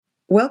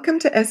Welcome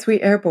to ESWI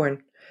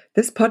Airborne.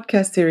 This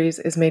podcast series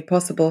is made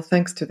possible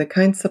thanks to the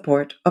kind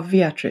support of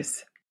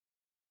Viatris.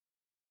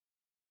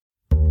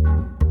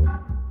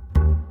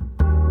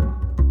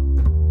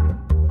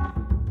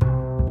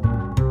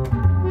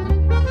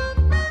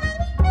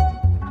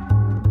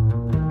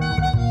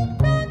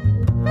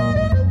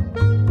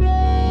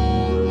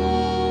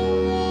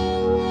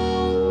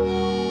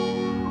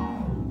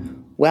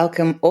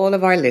 Welcome all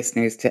of our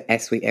listeners to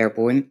ESWI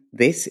Airborne.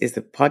 This is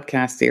the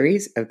podcast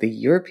series of the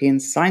European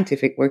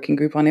Scientific Working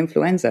Group on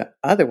Influenza,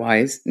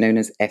 otherwise known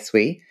as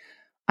ESWI.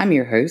 I'm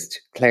your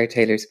host, Claire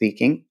Taylor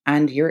speaking,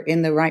 and you're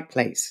in the right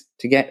place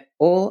to get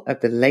all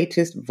of the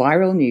latest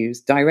viral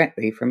news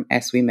directly from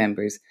ESWI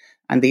members.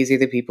 And these are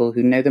the people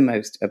who know the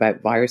most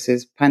about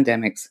viruses,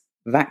 pandemics,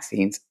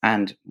 vaccines,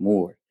 and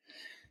more.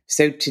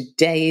 So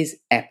today's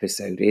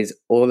episode is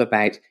all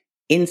about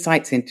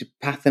insights into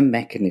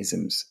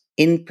pathomechanisms.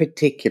 In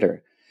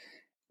particular,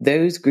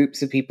 those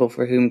groups of people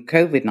for whom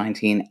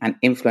COVID-19 and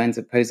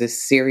influenza pose a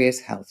serious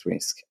health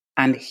risk.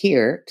 And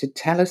here to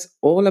tell us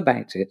all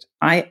about it,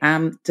 I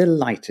am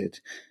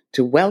delighted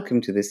to welcome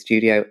to the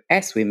studio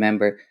ESWI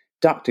member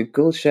Dr.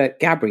 Guelsah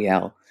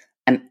Gabriel,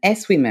 an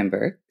ESWI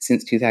member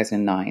since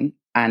 2009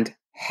 and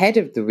head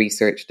of the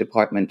research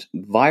department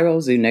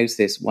Viral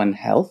Zoonosis One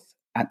Health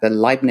at the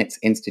Leibniz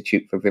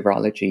Institute for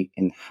Virology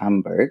in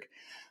Hamburg,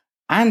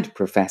 and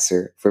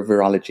professor for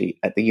virology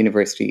at the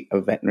University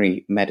of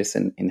Veterinary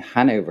Medicine in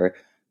Hanover.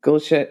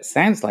 Guelsah,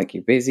 sounds like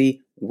you're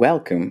busy.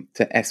 Welcome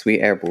to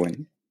ESWI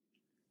Airborne.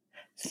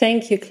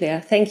 Thank you, Claire.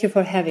 Thank you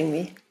for having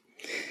me.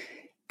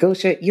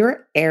 Guelsah,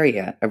 your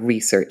area of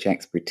research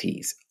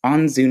expertise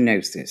on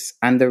zoonosis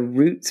and the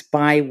routes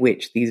by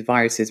which these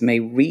viruses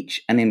may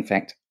reach and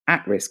infect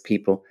at-risk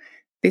people,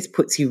 this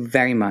puts you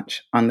very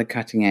much on the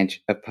cutting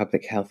edge of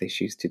public health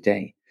issues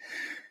today.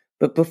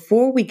 But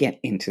before we get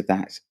into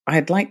that,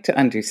 I'd like to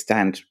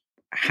understand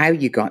how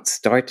you got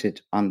started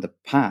on the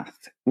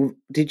path.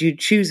 Did you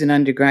choose an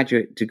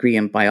undergraduate degree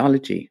in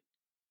biology?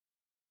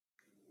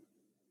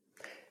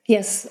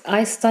 Yes,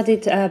 I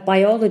studied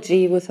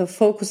biology with a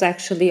focus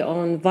actually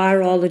on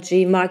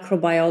virology,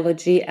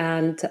 microbiology,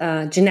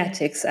 and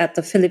genetics at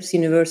the Philipps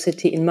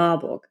University in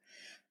Marburg.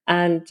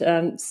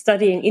 And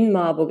studying in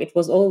Marburg, it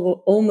was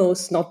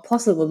almost not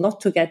possible not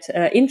to get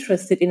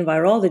interested in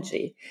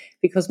virology,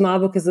 because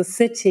Marburg is a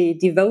city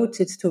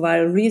devoted to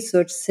viral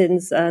research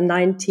since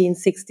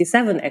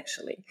 1967,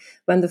 actually,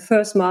 when the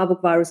first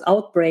Marburg virus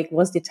outbreak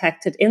was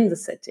detected in the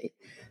city.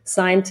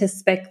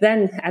 Scientists back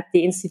then at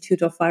the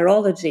Institute of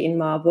Virology in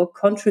Marburg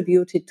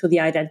contributed to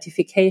the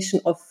identification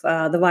of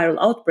the viral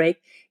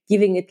outbreak,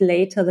 giving it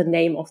later the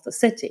name of the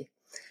city.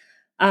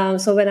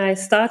 So when I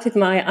started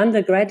my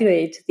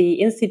undergraduate,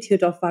 the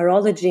Institute of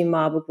Virology in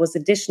Marburg was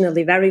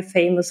additionally very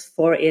famous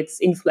for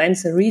its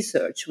influenza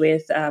research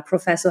with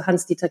Professor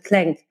Hans-Dieter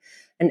Klenk,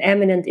 an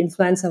eminent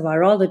influenza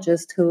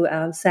virologist who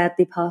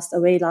sadly passed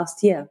away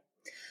last year.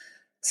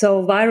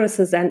 So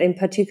viruses, and in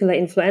particular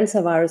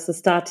influenza viruses,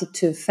 started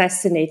to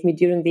fascinate me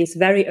during these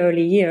very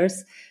early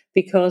years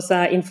because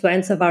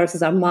influenza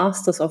viruses are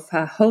masters of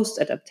host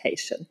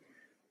adaptation.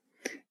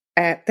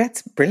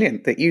 That's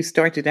brilliant that you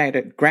started out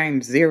at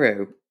ground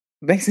zero,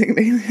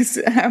 basically,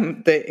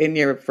 in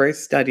your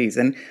first studies.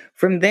 And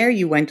from there,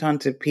 you went on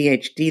to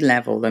PhD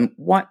level. And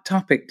what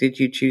topic did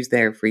you choose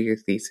there for your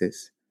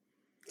thesis?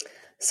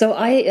 So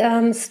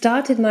I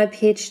started my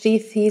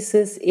PhD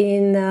thesis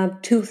in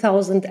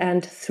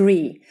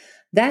 2003.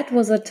 That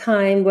was a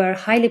time where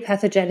highly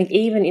pathogenic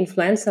avian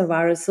influenza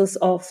viruses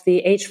of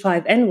the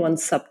H5N1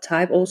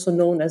 subtype, also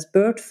known as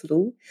bird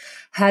flu,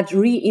 had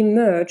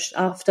re-emerged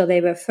after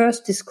they were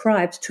first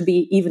described to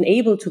be even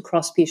able to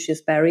cross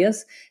species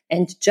barriers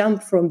and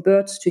jump from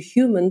birds to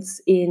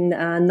humans in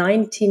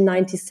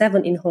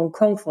 1997 in Hong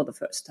Kong for the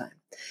first time.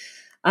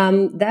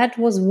 That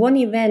was one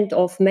event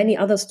of many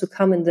others to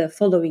come in the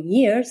following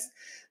years.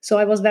 So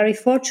I was very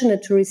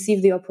fortunate to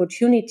receive the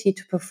opportunity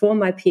to perform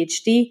my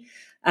PhD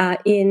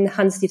in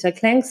Hans-Dieter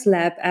Klenk's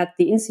lab at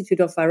the Institute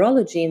of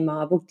Virology in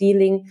Marburg,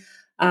 dealing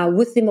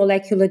with the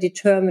molecular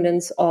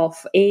determinants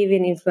of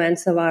avian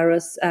influenza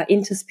virus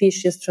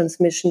interspecies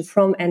transmission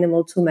from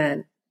animal to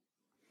man.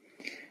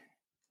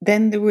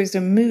 Then there was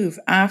a move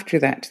after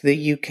that to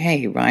the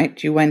UK,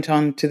 right? You went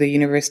on to the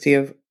University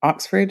of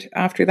Oxford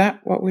after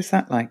that. What was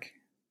that like?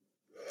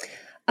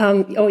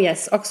 Oh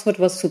yes, Oxford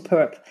was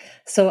superb.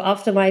 So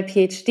after my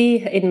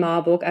PhD in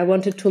Marburg, I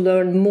wanted to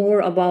learn more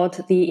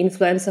about the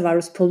influenza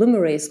virus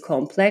polymerase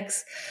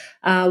complex,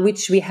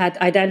 which we had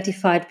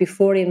identified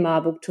before in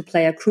Marburg to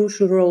play a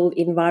crucial role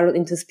in viral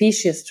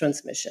interspecies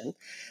transmission.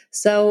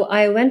 So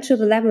I went to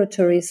the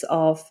laboratories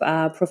of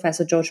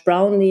Professor George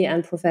Brownlee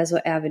and Professor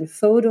Erwin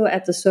Fodo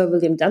at the Sir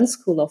William Dunn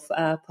School of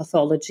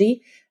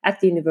Pathology at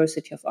the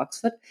University of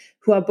Oxford,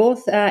 who are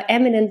both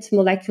eminent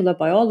molecular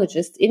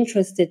biologists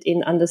interested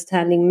in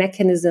understanding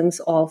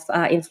mechanisms of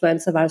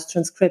influenza virus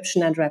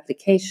transcription and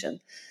replication.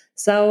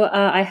 So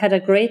I had a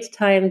great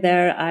time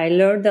there. I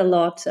learned a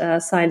lot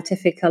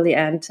scientifically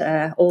and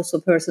also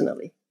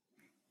personally.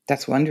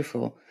 That's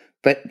wonderful.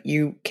 But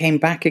you came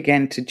back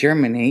again to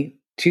Germany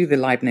to the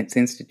Leibniz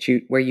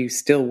Institute, where you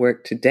still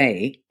work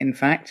today, in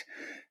fact.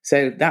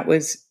 So that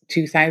was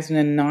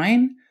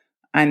 2009,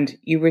 and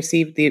you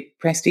received the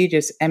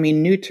prestigious Emmy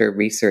Noether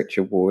Research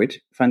Award,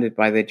 funded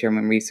by the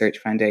German Research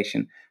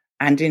Foundation,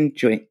 and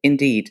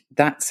indeed,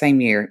 that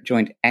same year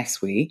joined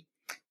ESWI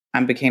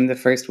and became the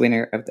first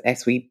winner of the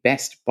ESWI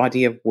Best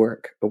Body of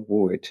Work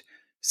Award.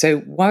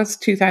 So was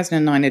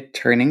 2009 a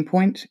turning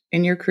point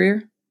in your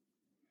career?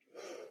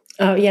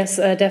 Yes,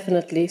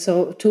 definitely.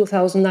 So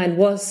 2009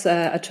 was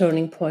a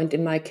turning point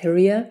in my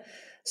career.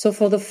 So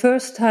for the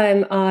first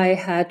time, I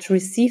had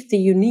received the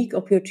unique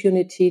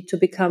opportunity to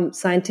become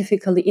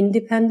scientifically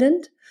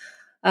independent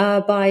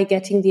by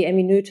getting the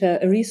Emmy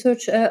Noether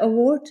Research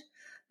Award.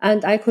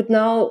 And I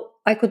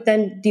could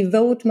then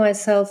devote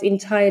myself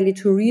entirely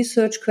to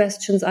research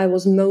questions I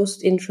was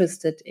most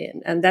interested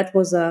in. And that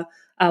was a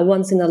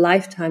once in a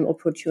lifetime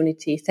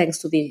opportunity, thanks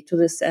to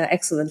this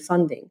excellent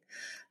funding.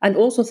 And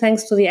also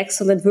thanks to the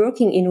excellent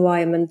working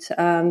environment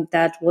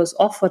that was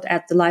offered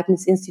at the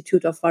Leibniz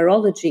Institute of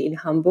Virology in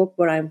Hamburg,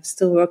 where I'm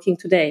still working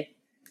today.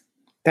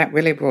 That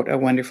really brought a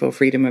wonderful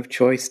freedom of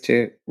choice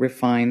to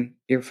refine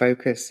your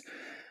focus.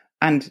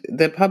 And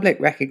the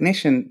public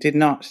recognition did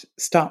not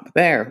stop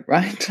there,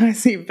 right? I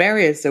see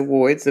various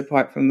awards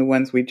apart from the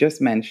ones we just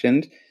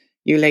mentioned.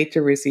 You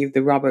later received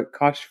the Robert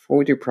Koch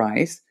Fodor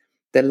Prize,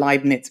 the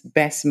Leibniz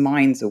Best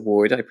Minds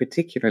Award. I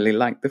particularly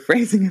like the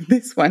phrasing of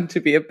this one, to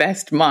be a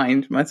best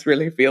mind must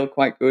really feel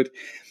quite good.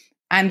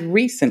 And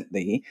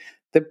recently,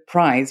 the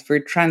prize for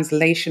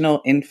translational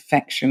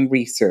infection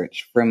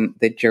research from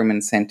the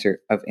German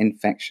Center of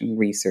Infection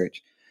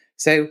Research.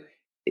 So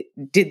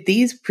did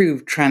these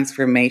prove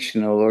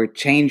transformational or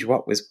change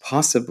what was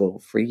possible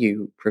for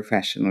you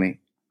professionally?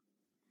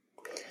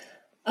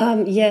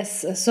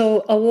 Yes,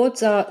 so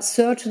awards are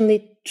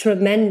certainly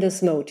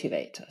tremendous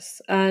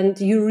motivators, and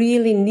you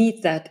really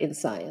need that in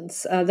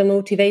science. The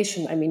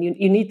motivation,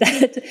 you need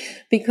that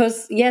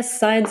because, yes,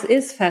 science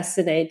is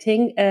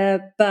fascinating,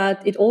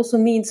 but it also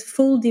means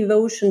full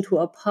devotion to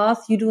a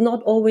path you do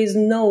not always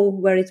know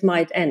where it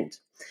might end.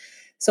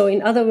 So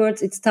in other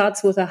words, it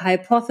starts with a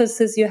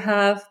hypothesis you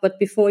have, but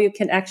before you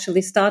can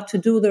actually start to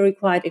do the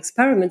required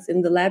experiments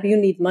in the lab, you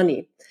need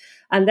money.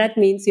 And that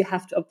means you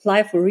have to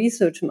apply for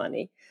research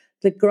money.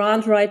 The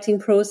grant writing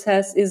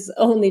process is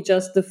only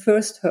just the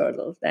first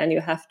hurdle. Then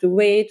you have to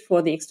wait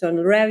for the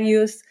external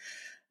reviews.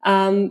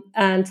 And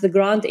the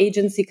grant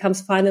agency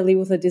comes finally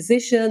with a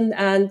decision.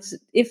 And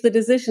if the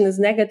decision is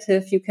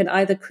negative, you can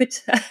either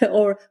quit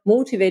or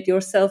motivate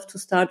yourself to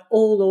start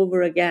all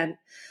over again.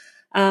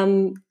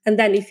 And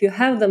then if you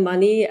have the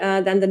money,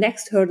 then the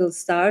next hurdle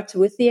starts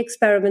with the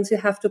experiments you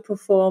have to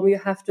perform, you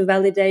have to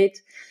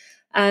validate.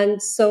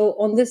 And so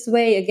on this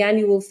way, again,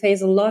 you will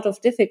face a lot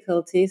of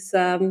difficulties.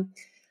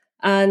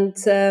 And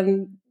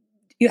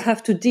you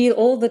have to deal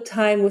all the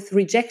time with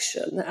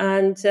rejection,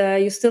 and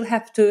you still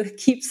have to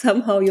keep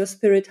somehow your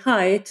spirit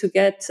high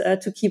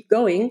to keep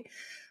going.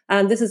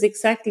 And this is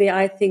exactly,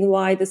 I think,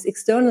 why this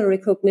external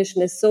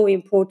recognition is so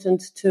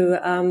important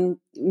to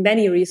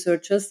many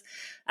researchers.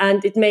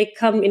 And it may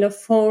come in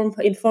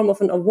form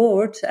of an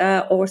award,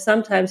 or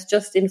sometimes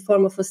just in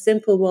form of a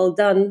simple "well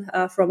done"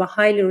 from a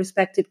highly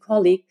respected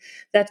colleague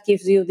that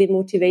gives you the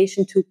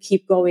motivation to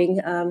keep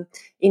going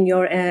in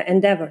your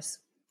endeavors.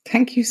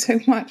 Thank you so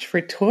much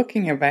for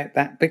talking about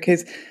that,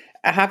 because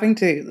having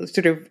to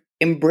sort of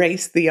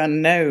embrace the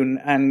unknown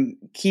and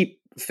keep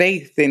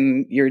faith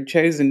in your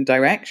chosen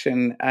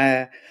direction,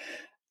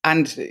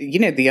 and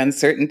the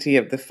uncertainty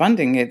of the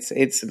funding,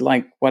 it's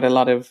like what a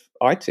lot of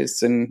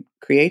artists and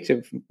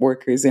creative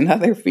workers in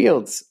other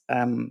fields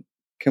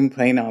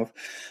complain of,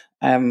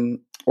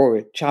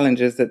 or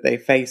challenges that they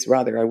face.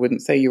 Rather, I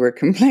wouldn't say you were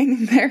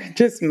complaining there,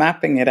 just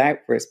mapping it out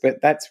for us.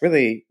 But that's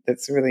really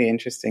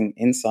interesting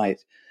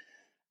insight.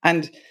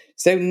 And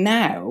so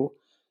now,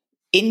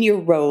 in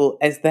your role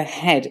as the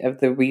head of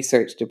the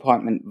research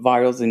department,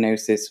 Viral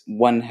Zoonosis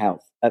One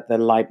Health at the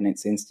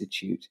Leibniz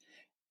Institute,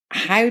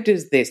 how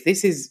does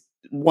this is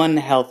One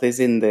Health is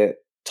in the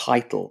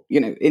title,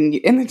 in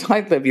the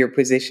title of your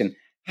position.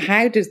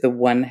 How does the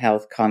One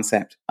Health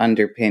concept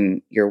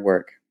underpin your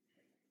work?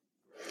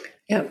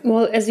 Yeah,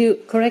 well, as you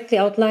correctly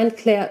outlined,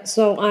 Claire,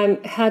 so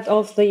I'm head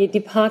of the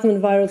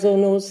Department Viral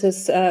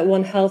Zoonosis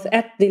One Health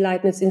at the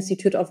Leibniz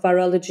Institute of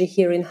Virology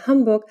here in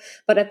Hamburg.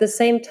 But at the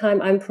same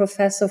time, I'm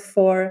professor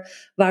for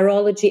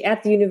virology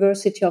at the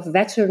University of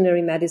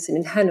Veterinary Medicine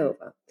in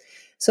Hanover.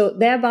 So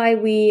thereby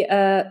we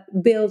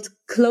build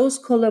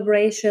close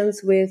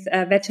collaborations with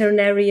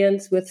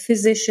veterinarians, with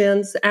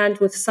physicians, and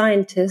with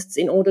scientists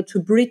in order to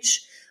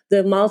bridge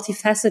the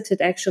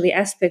multifaceted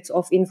aspects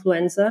of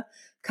influenza,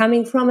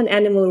 coming from an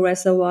animal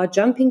reservoir,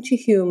 jumping to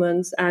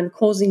humans, and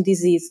causing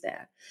disease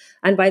there.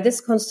 And by this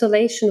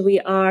constellation,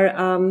 we are,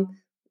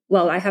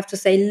 I have to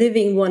say,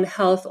 living One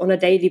Health on a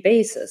daily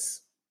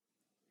basis.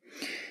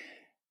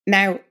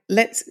 Now,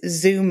 let's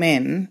zoom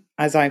in,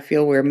 as I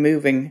feel we're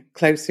moving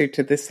closer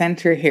to the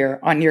center here,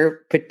 on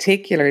your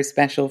particular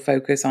special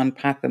focus on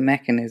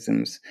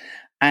pathomechanisms.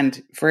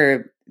 And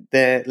for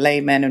the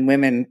laymen and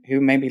women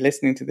who may be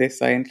listening to this,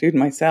 I include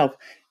myself,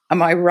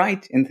 Am I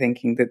right in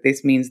thinking that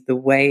this means the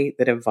way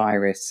that a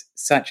virus,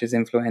 such as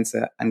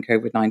influenza and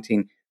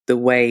COVID-19, the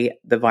way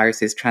the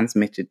virus is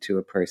transmitted to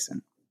a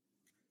person?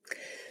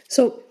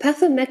 So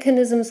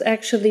pathomechanisms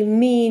actually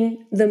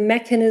mean the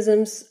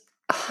mechanisms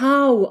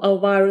how a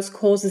virus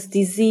causes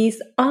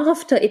disease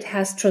after it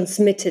has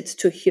transmitted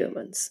to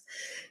humans.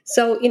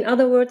 So in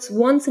other words,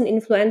 once an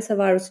influenza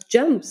virus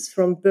jumps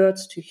from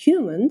birds to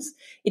humans,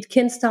 it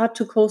can start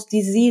to cause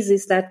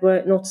diseases that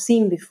were not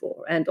seen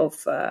before and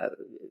of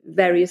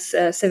various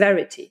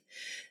severity.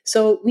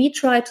 So we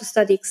try to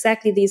study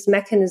exactly these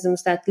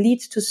mechanisms that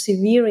lead to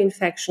severe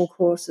infection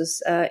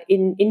courses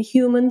in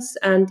humans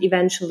and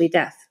eventually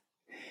death.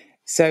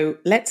 So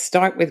let's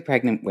start with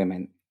pregnant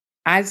women.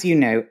 As you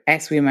know,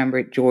 ESWI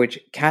member George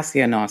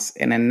Cassianos,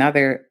 in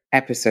another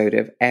episode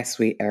of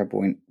ESWI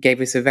Airborne,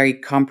 gave us a very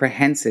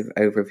comprehensive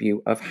overview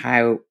of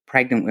how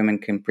pregnant women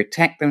can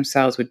protect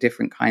themselves with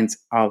different kinds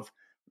of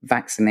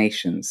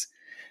vaccinations.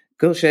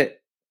 Guelsah,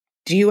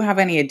 do you have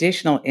any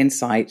additional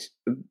insight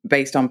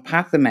based on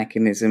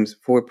pathomechanisms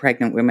for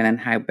pregnant women and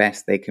how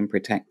best they can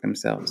protect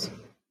themselves?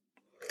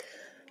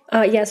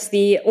 Yes,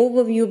 the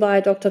overview by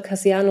Dr.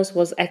 Cassianos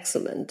was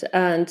excellent.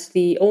 And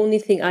the only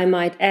thing I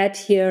might add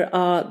here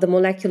are the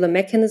molecular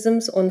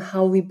mechanisms on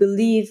how we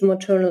believe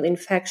maternal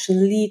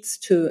infection leads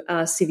to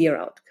a severe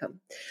outcome.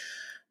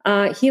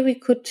 Here we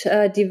could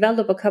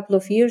develop a couple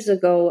of years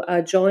ago,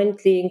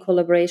 jointly in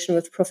collaboration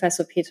with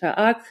Professor Peter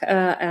Ack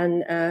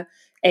and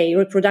a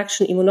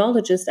reproduction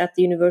immunologist at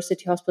the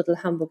University Hospital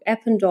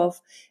Hamburg-Eppendorf,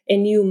 a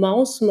new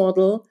mouse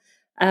model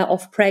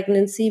of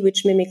pregnancy,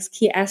 which mimics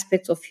key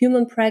aspects of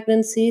human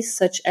pregnancies,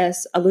 such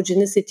as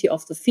allogenicity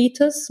of the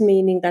fetus,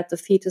 meaning that the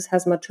fetus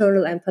has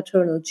maternal and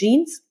paternal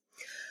genes.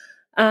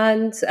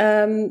 And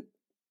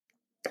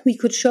we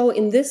could show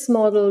in this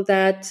model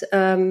that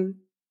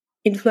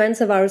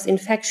influenza virus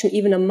infection,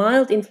 even a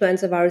mild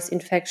influenza virus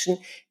infection,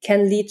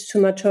 can lead to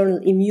maternal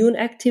immune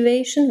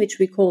activation, which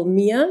we call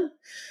MIA.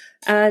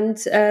 And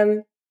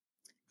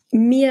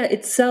MIA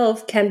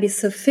itself can be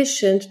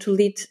sufficient to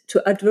lead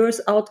to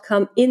adverse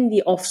outcome in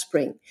the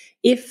offspring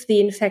if the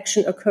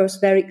infection occurs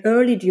very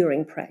early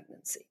during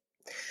pregnancy.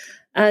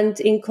 And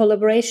in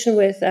collaboration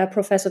with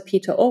Professor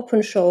Peter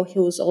Openshaw,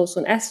 who is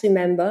also an ESWI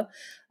member,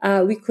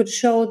 we could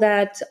show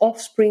that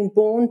offspring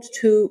born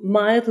to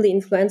mildly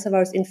influenza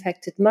virus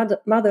infected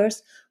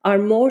mothers are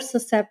more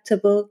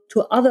susceptible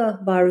to other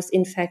virus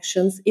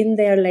infections in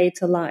their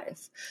later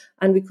life.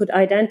 And we could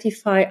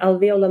identify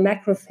alveolar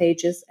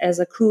macrophages as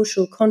a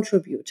crucial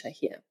contributor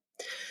here.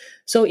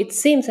 So it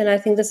seems, and I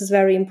think this is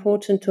very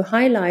important to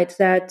highlight,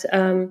 that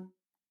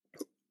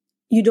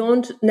you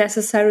don't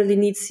necessarily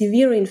need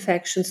severe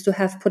infections to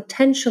have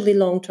potentially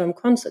long-term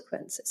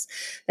consequences.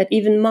 That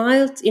even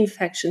mild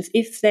infections,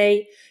 if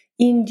they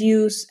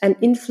induce an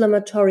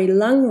inflammatory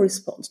lung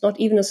response, not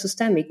even a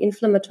systemic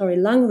inflammatory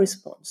lung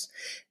response,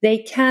 they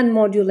can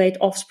modulate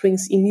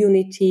offspring's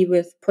immunity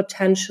with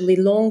potentially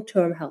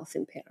long-term health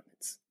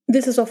impairments.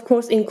 This is, of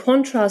course, in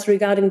contrast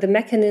regarding the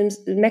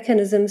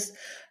mechanisms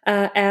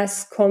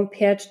as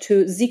compared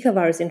to Zika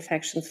virus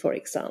infections, for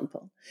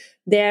example.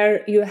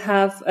 There you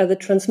have the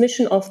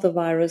transmission of the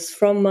virus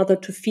from mother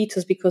to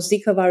fetus because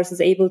Zika virus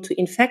is able to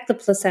infect the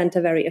placenta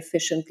very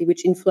efficiently,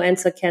 which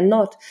influenza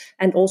cannot,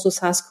 and also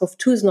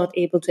SARS-CoV-2 is not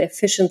able to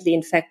efficiently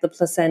infect the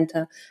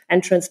placenta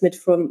and transmit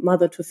from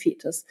mother to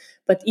fetus.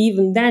 But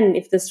even then,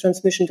 if this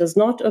transmission does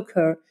not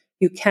occur,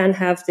 you can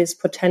have this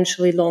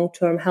potentially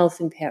long-term health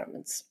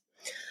impairments.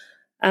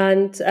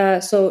 And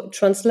so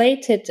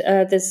translated,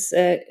 this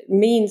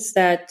means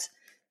that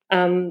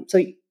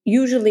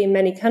usually in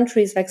many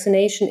countries,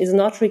 vaccination is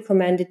not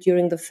recommended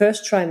during the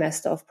first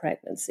trimester of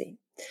pregnancy.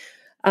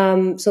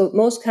 So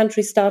most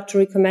countries start to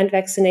recommend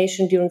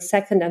vaccination during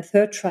second and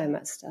third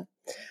trimester.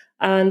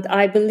 And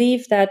I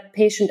believe that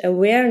patient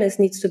awareness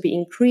needs to be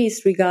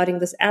increased regarding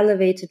this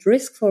elevated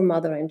risk for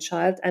mother and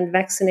child, and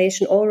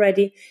vaccination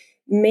already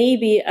may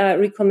be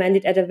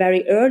recommended at a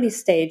very early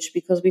stage,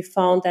 because we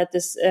found that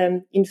this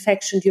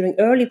infection during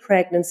early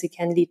pregnancy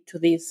can lead to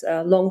these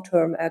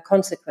long-term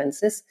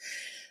consequences.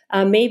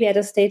 Maybe at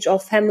a stage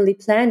of family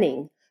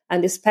planning,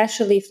 and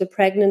especially if the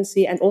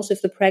pregnancy, and also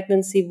if the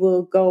pregnancy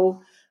will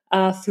go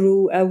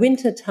through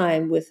winter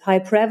time with high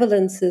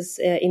prevalences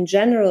in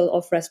general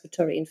of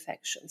respiratory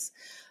infections.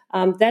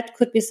 That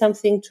could be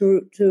something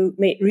to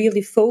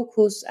really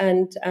focus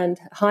and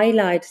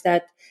highlight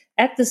that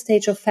at the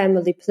stage of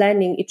family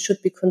planning, it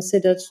should be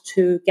considered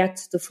to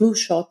get the flu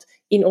shot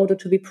in order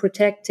to be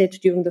protected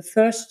during the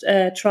first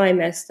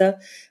trimester,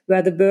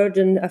 where the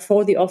burden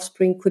for the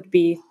offspring could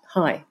be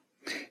high.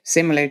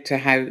 Similar to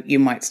how you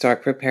might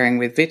start preparing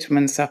with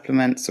vitamin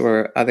supplements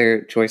or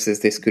other choices,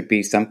 this could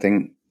be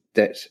something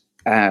that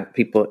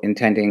people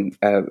intending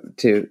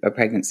to a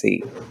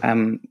pregnancy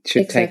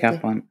should take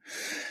up on.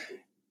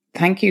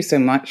 Thank you so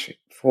much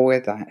for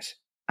that.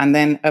 And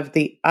then of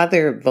the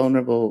other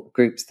vulnerable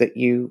groups that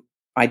you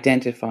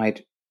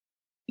identified,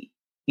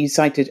 you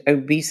cited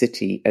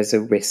obesity as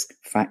a risk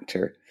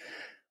factor.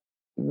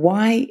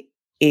 Why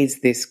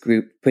is this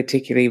group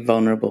particularly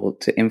vulnerable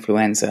to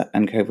influenza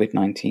and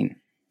COVID-19?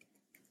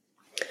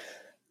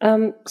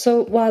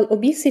 So while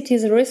obesity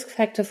is a risk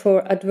factor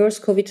for adverse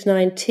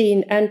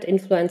COVID-19 and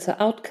influenza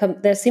outcome,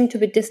 there seem to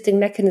be distinct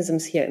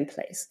mechanisms here in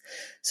place.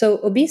 So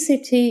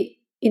obesity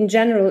in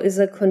general is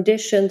a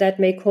condition that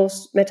may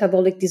cause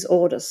metabolic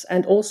disorders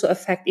and also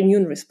affect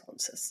immune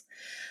responses.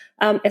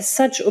 As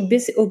such,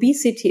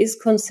 obesity is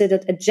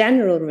considered a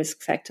general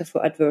risk factor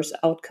for adverse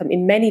outcome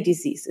in many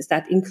diseases.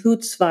 That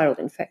includes viral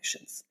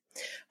infections.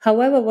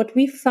 However, what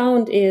we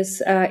found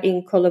is,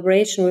 in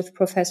collaboration with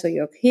Professor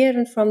Jörg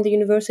Heeren from the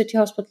University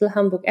Hospital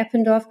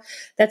Hamburg-Eppendorf,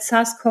 that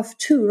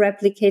SARS-CoV-2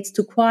 replicates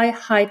to quite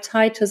high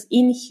titers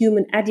in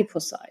human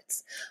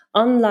adipocytes,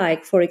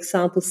 unlike, for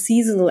example,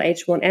 seasonal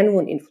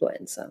H1N1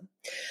 influenza.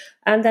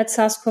 And that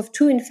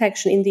SARS-CoV-2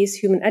 infection in these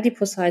human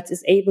adipocytes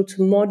is able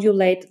to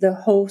modulate the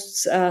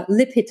host's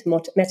lipid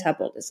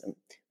metabolism,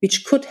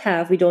 which could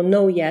have, we don't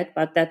know yet,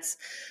 but that's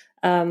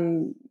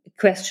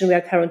question we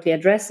are currently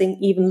addressing,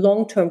 even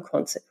long-term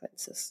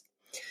consequences.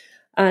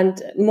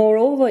 And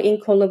moreover,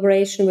 in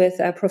collaboration with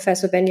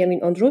Professor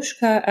Benjamin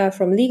Ondrushka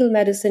from legal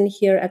medicine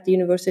here at the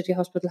University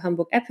Hospital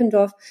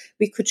Hamburg-Eppendorf,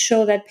 we could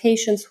show that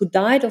patients who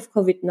died of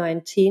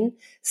COVID-19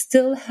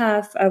 still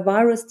have a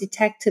virus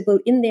detectable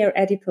in their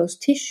adipose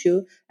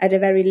tissue at a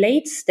very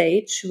late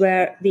stage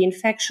where the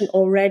infection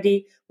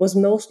already was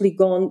mostly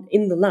gone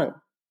in the lung.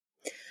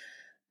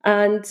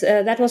 And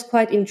that was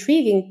quite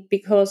intriguing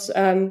because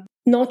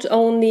not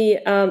only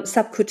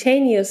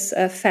subcutaneous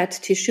fat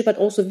tissue, but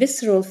also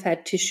visceral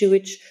fat tissue,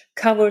 which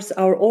covers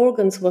our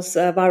organs, was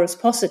virus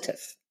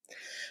positive.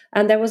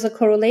 And there was a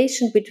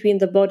correlation between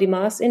the body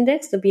mass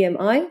index, the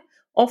BMI,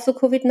 of the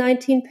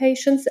COVID-19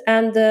 patients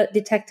and the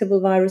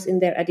detectable virus in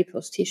their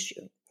adipose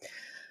tissue.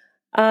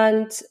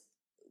 And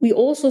we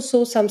also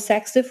saw some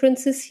sex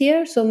differences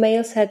here. So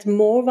males had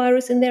more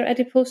virus in their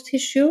adipose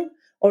tissue,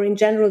 or in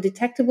general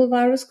detectable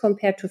virus,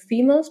 compared to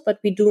females, but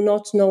we do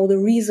not know the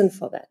reason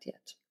for that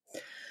yet.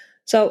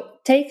 So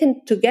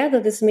taken together,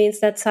 this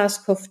means that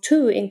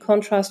SARS-CoV-2, in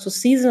contrast to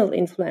seasonal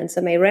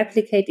influenza, may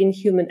replicate in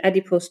human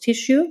adipose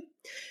tissue,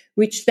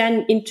 which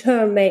then in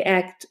turn may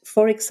act,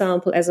 for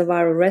example, as a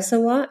viral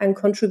reservoir and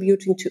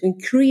contributing to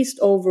increased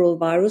overall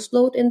virus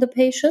load in the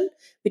patient,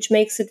 which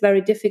makes it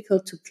very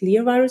difficult to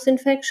clear virus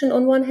infection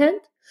on one hand,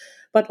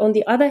 but on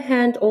the other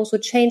hand, also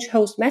change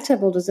host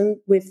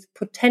metabolism with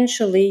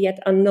potentially yet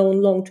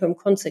unknown long-term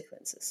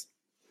consequences.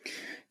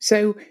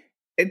 So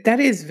that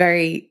is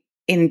very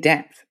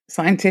in-depth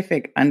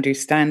scientific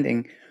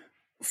understanding.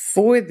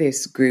 For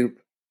this group,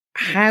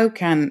 how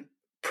can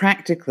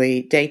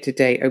practically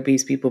day-to-day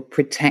obese people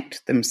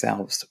protect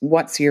themselves?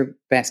 What's your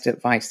best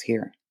advice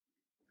here?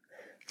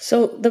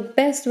 So the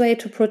best way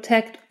to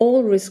protect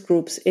all risk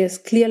groups is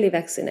clearly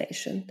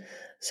vaccination.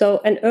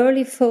 So an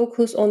early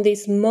focus on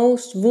these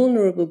most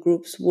vulnerable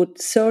groups would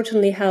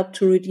certainly help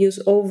to reduce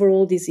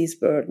overall disease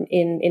burden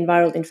in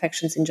viral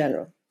infections in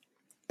general.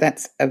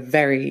 That's a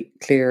very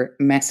clear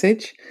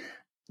message.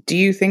 Do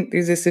you think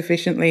there's a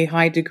sufficiently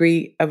high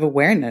degree of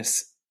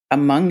awareness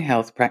among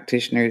health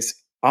practitioners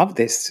of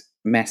this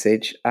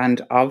message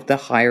and of the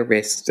higher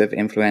risks of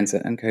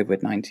influenza and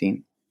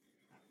COVID-19?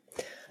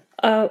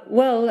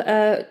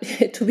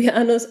 To be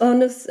honest,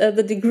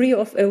 the degree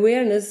of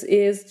awareness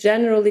is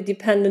generally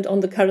dependent on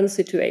the current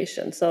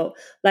situation. So,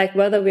 like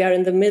whether we are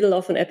in the middle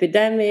of an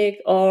epidemic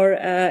or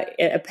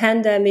a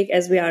pandemic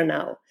as we are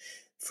now.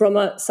 From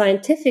a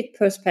scientific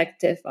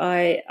perspective,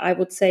 I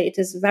would say it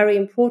is very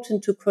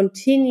important to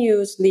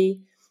continuously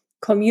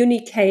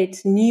communicate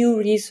new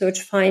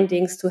research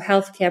findings to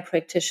healthcare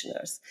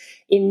practitioners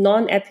in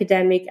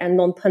non-epidemic and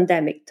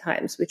non-pandemic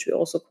times, which we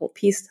also call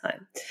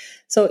peacetime.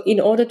 So in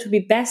order to be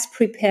best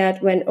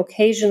prepared when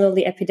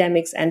occasionally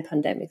epidemics and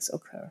pandemics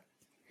occur.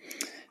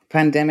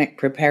 Pandemic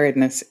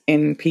preparedness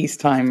in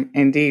peacetime,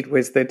 indeed,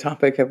 was the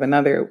topic of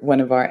another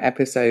one of our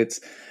episodes.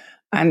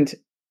 And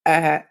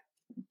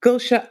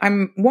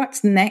Guelsah,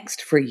 what's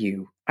next for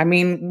you? I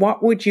mean,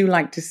 what would you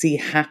like to see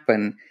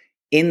happen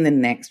in the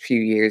next few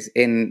years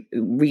in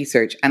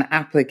research and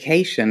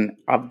application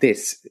of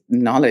this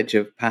knowledge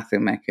of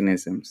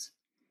pathomechanisms?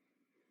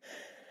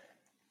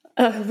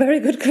 A very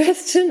good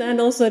question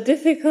and also a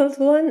difficult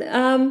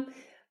one.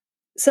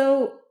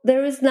 So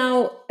there is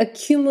now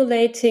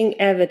accumulating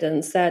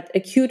evidence that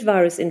acute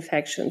virus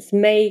infections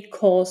may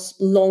cause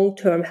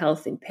long-term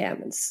health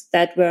impairments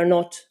that were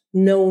not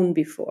known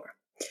before.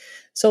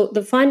 So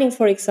the finding,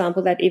 for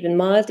example, that even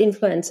mild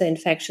influenza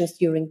infections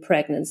during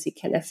pregnancy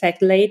can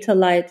affect later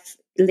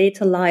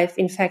life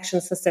infection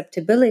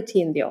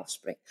susceptibility in the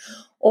offspring,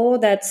 or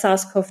that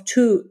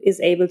SARS-CoV-2 is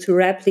able to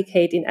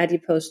replicate in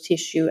adipose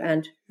tissue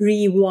and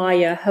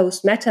rewire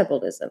host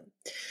metabolism,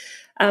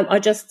 are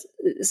just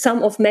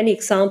some of many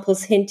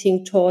examples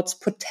hinting towards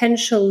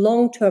potential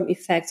long-term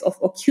effects of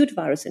acute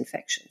virus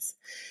infections.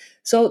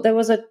 So there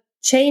was a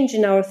change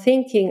in our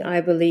thinking, I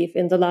believe,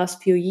 in the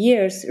last few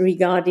years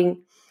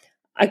regarding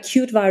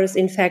acute virus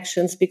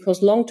infections,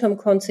 because long-term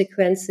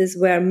consequences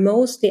were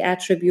mostly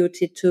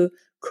attributed to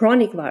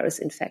chronic virus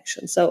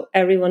infections. So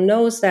everyone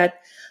knows that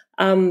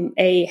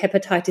a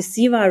hepatitis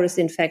C virus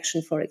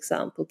infection, for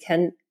example,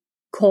 can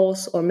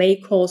cause or may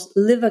cause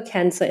liver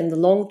cancer in the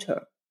long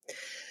term.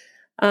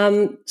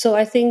 So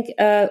I think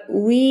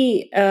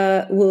we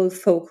will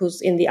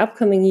focus in the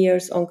upcoming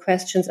years on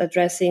questions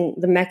addressing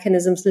the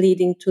mechanisms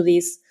leading to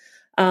these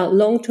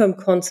long-term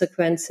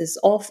consequences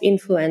of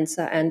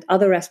influenza and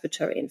other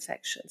respiratory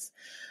infections.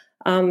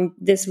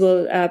 This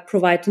will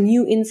provide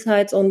new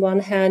insights on one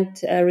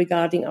hand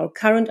regarding our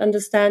current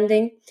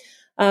understanding,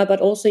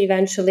 but also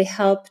eventually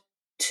help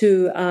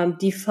to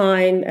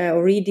define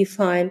or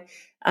redefine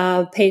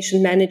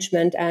patient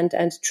management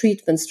and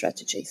treatment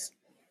strategies.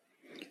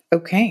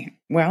 Okay,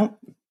 well,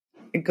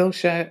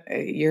 Guelsah,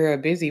 you're a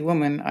busy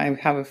woman. I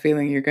have a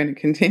feeling you're going to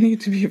continue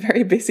to be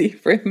very busy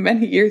for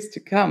many years to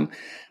come.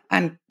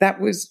 And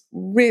that was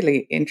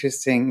really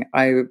interesting.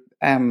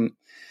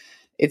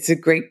 It's a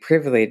great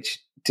privilege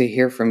to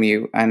hear from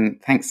you.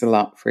 And thanks a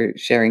lot for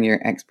sharing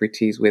your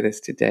expertise with us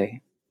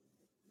today.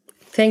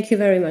 Thank you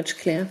very much,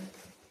 Claire.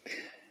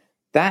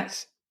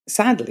 That,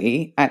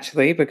 sadly,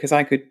 actually, because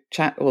I could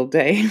chat all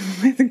day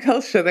with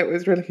Guelsah, that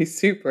was really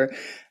super.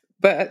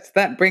 But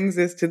that brings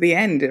us to the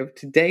end of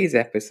today's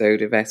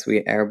episode of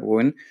ESWI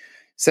Airborne.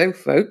 So,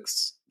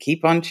 folks,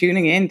 keep on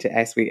tuning in to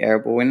ESWI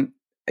Airborne,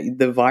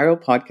 the viral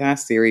podcast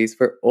series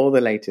for all the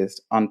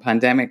latest on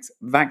pandemics,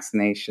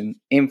 vaccination,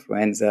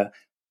 influenza,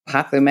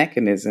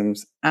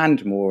 pathomechanisms,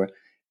 and more,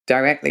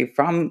 directly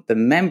from the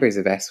members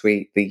of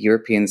ESWI, the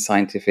European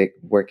Scientific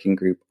Working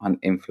Group on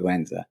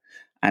Influenza.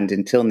 And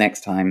until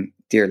next time,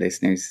 dear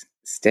listeners,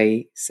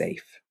 stay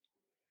safe.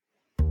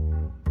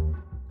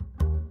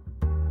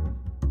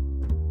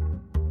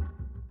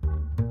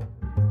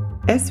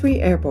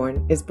 ESWI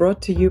Airborne is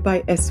brought to you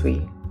by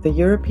ESWI, the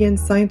European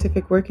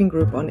Scientific Working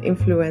Group on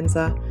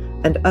Influenza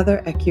and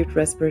other acute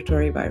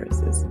respiratory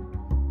viruses.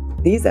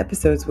 These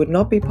episodes would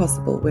not be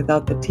possible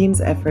without the team's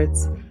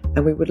efforts,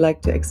 and we would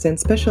like to extend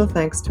special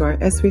thanks to our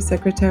ESWI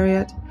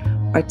Secretariat,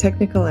 our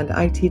technical and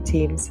IT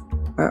teams,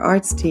 our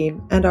arts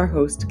team, and our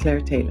host,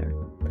 Claire Taylor.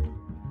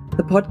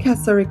 The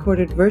podcasts are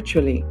recorded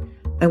virtually,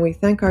 and we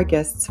thank our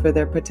guests for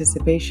their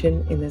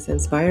participation in this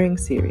inspiring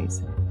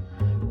series.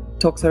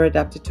 Talks are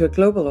adapted to a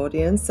global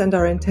audience and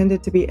are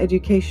intended to be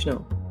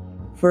educational.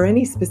 For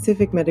any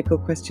specific medical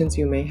questions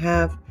you may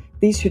have,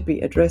 these should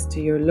be addressed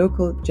to your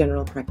local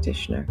general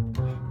practitioner.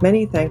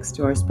 Many thanks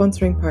to our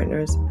sponsoring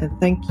partners, and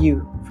thank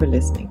you for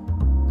listening.